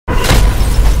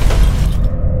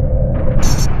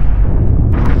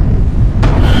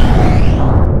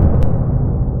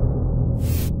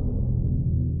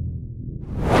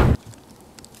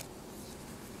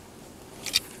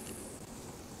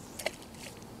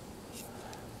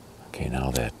Okay,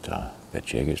 now that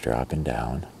jig is dropping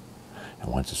down,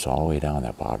 and once it's all the way down,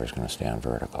 that bobber is going to stand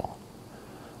vertical.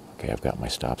 Okay, I've got my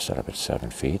stop set up at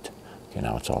 7 feet. Okay,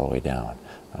 now it's all the way down.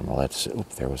 I'm going to let it,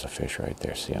 oops, there was a fish right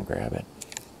there. See him grab it?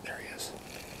 There he is.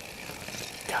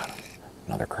 Got him.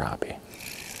 Another crappie.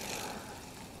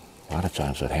 A lot of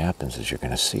times what happens is you're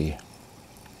going to see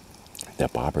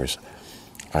that bobbers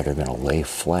either going to lay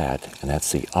flat, and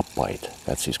that's the up bite.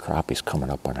 That's these crappies coming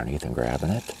up underneath and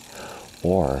grabbing it.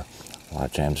 Or a lot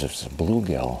of times if it's a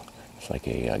bluegill, it's like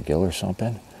a gill or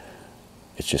something,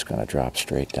 it's just going to drop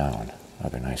straight down.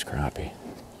 Another nice crappie.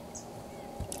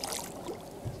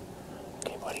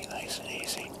 Okay, buddy, nice and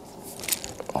easy.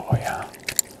 Oh, yeah.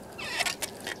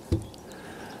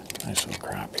 Nice little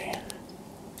crappie.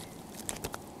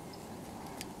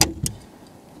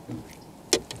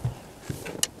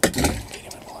 Get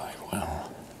him in live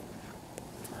well.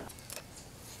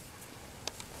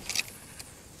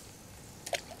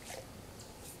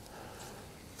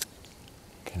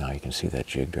 Okay, now you can see that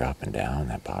jig dropping down.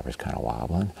 That bobber's kind of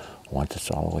wobbling. Once it's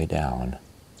all the way down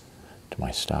to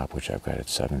my stop, which I've got at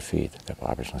 7 feet, that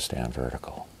bobber's going to stand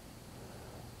vertical.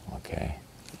 Okay.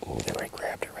 Oh, there I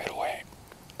grabbed it right away.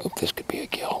 Oh, this could be a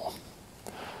gill.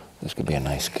 This could be a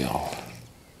nice gill.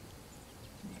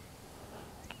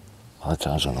 A lot of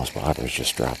times when those bobbers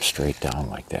just drop straight down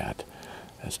like that,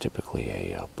 that's typically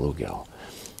a bluegill.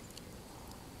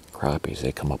 Crappies,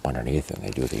 they come up underneath and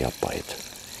they do the up bite.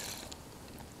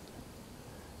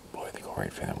 Boy, they go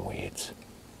right for them weeds.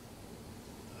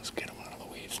 Let's get them out of the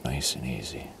weeds nice and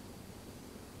easy.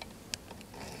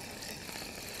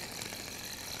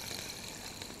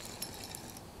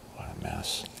 What a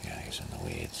mess. Yeah, he's in the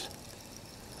weeds.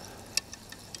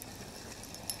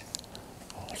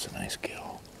 Oh, it's a nice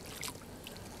gill.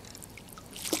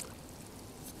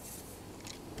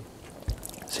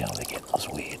 See how they get in those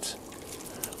weeds?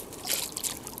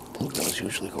 Bluegills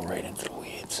usually go right into the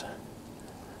weeds.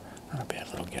 Not a bad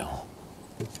little gill.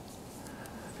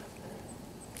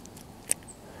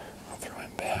 I'll throw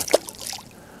him back.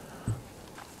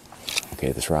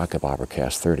 Okay, this rocket bobber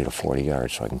casts 30 to 40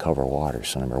 yards so I can cover water.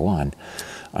 So number one,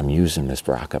 I'm using this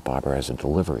rocket bobber as a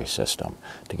delivery system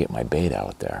to get my bait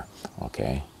out there.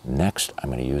 Okay, next I'm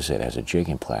going to use it as a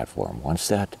jigging platform. Once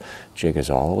that jig is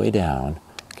all the way down,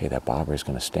 okay, that bobber is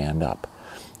going to stand up.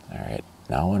 All right,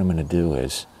 now what I'm going to do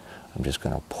is I'm just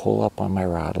going to pull up on my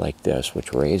rod like this,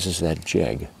 which raises that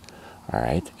jig. All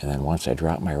right, and then once I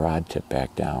drop my rod tip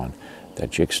back down, that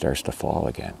jig starts to fall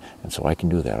again. And so I can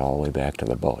do that all the way back to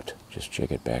the boat. Just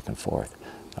jig it back and forth.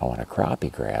 Now when a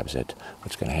crappie grabs it,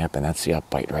 what's going to happen, that's the up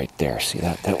bite right there. See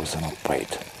that? That was an up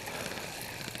bite.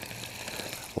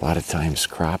 A lot of times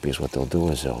crappies, what they'll do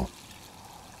is they'll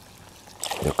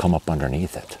come up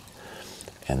underneath it.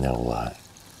 And they'll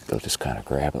just kind of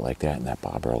grab it like that, and that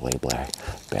bobber will lay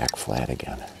back flat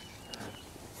again.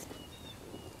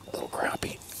 Little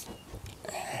crappie.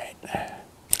 All right.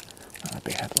 Not a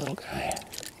bad little guy.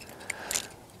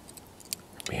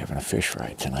 We're having a fish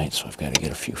fry tonight, so I've got to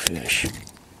get a few fish.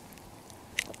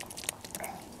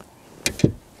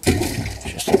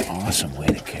 Just an awesome way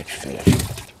to catch fish.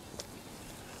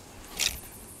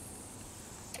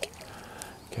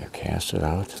 Okay, I've cast it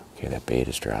out. Okay, that bait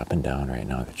is dropping down right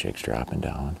now. The jig's dropping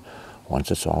down. Once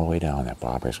it's all the way down, that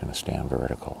bobber is going to stand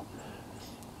vertical.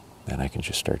 Then I can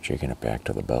just start jigging it back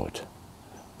to the boat.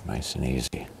 Nice and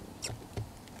easy.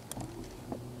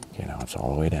 Okay, now it's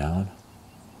all the way down.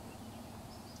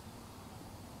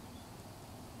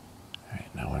 All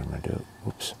right, now what I'm going to do,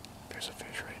 oops, there's a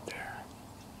fish right there.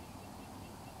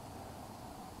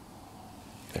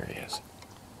 There he is.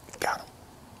 Got him.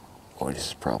 Or this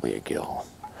is probably a gill.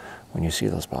 When you see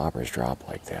those bobbers drop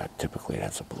like that, typically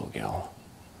that's a bluegill.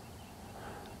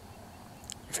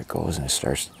 If it goes and it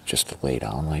starts just to lay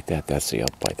down like that, that's the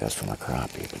up bite. That's from a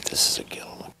crappie, but this is a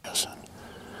gill, I'm guessing.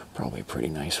 Probably a pretty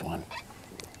nice one.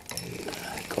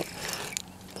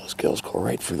 Those gills go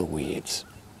right for the weeds.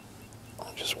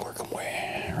 I'll just work them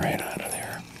way right out of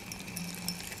there.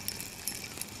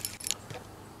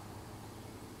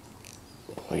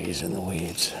 Boy, he's in the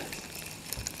weeds.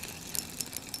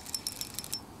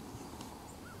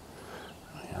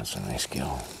 That's a nice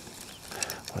gill.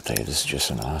 I'll tell you, this is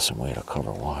just an awesome way to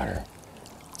cover water.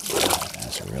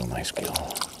 That's a real nice gill.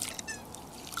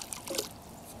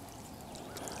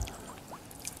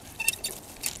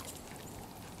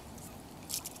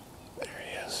 There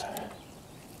he is.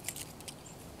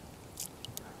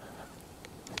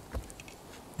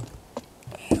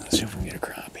 And let's see if we can get a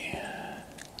crappie.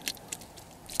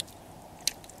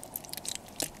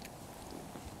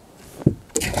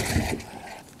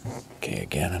 Okay,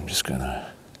 again, I'm just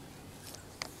gonna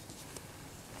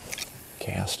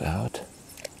cast out.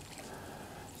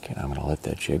 let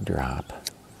that jig drop.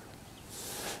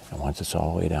 And once it's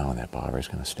all the way down, that bobber is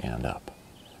going to stand up.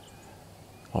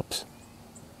 Whoops.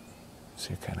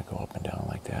 See it kind of go up and down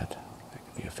like that. That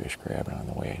could be a fish grabbing on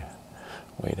the way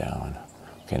down.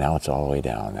 Okay, now it's all the way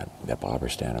down. That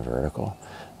bobber's standing vertical.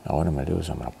 Now what I'm going to do is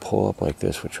I'm going to pull up like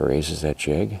this, which raises that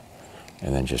jig,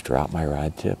 and then just drop my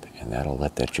rod tip, and that'll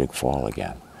let that jig fall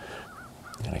again.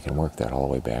 And I can work that all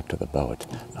the way back to the boat.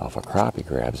 Now if a crappie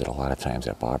grabs it, a lot of times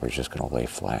that bobber is just going to lay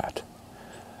flat.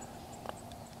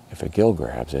 If a gill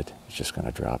grabs it, it's just going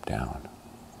to drop down.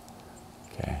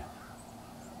 Okay.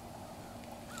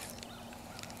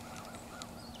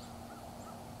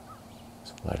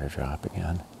 So let her drop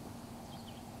again.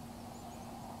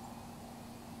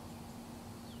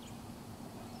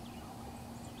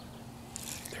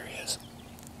 There he is.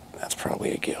 That's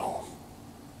probably a gill.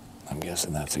 I'm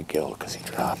guessing that's a gill because he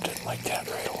dropped it like that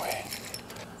right away.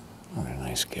 Another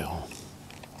nice gill.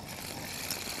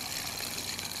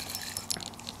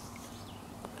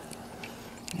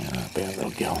 Yeah, not a bad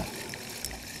little gill.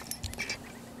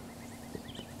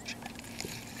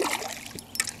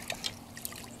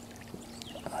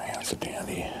 Oh, yeah, that's a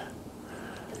dandy.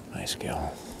 Nice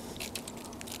gill.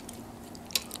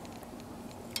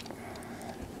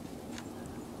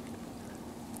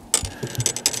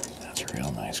 That's a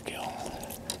real nice gill.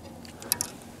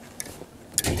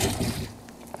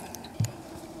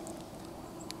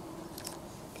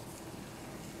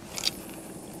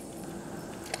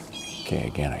 Okay,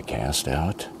 again, I cast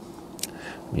out.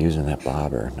 I'm using that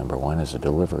bobber, number one, as a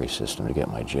delivery system to get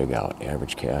my jig out.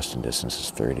 Average casting distance is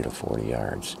 30 to 40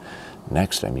 yards.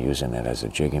 Next, I'm using it as a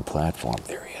jigging platform.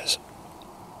 There he is.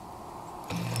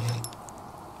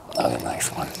 Another nice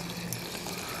one.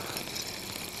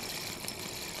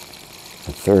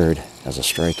 And third, as a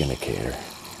strike indicator.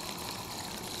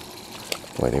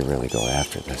 Boy, they really go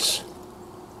after this.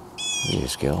 Look at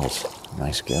these gills.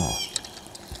 Nice gill.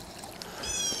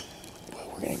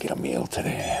 We're going to get a meal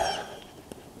today.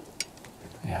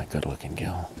 Yeah, good looking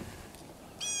gill.